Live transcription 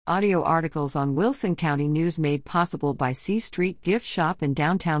audio articles on Wilson County News made possible by C Street Gift Shop in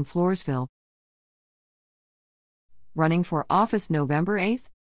downtown Floresville. Running for office November 8th.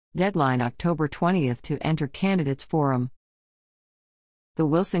 Deadline October 20th to enter candidates forum. The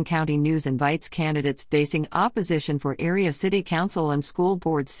Wilson County News invites candidates facing opposition for area city council and school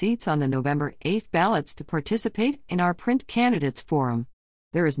board seats on the November 8th ballots to participate in our print candidates forum.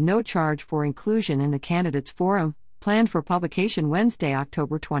 There is no charge for inclusion in the candidates forum, planned for publication Wednesday,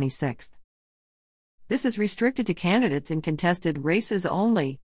 October 26th. This is restricted to candidates in contested races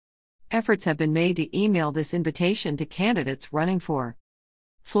only. Efforts have been made to email this invitation to candidates running for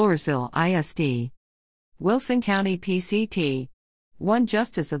Floresville ISD, Wilson County PCT, 1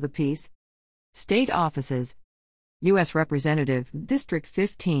 Justice of the Peace, State Offices, U.S. Representative, District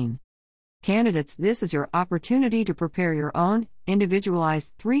 15. Candidates, this is your opportunity to prepare your own,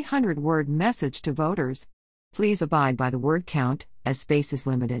 individualized 300-word message to voters. Please abide by the word count, as space is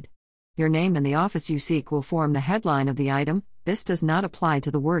limited. Your name and the office you seek will form the headline of the item. This does not apply to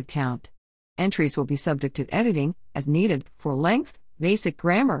the word count. Entries will be subject to editing, as needed, for length, basic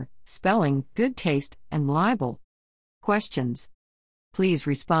grammar, spelling, good taste, and libel. Questions. Please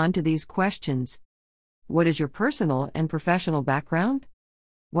respond to these questions. What is your personal and professional background?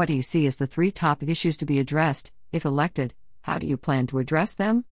 What do you see as the 3 top issues to be addressed, if elected? How do you plan to address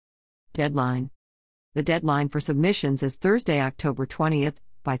them? Deadline. The deadline for submissions is Thursday, October 20th,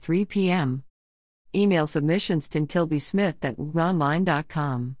 by 3 p.m. Email submissions to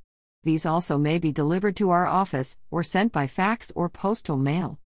kilbysmith@wonline.com. These also may be delivered to our office, or sent by fax or postal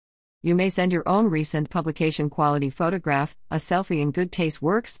mail. You may send your own recent publication quality photograph, a selfie in good taste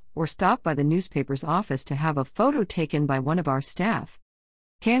works, or stop by the newspaper's office to have a photo taken by one of our staff.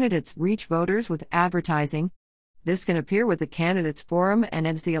 Candidates reach voters with advertising. This can appear with the candidates forum and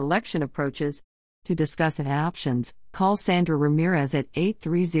as the election approaches. To discuss options, call Sandra Ramirez at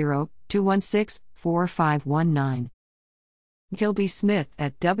 830-216-4519. Kilby Smith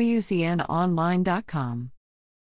at WCNonline.com.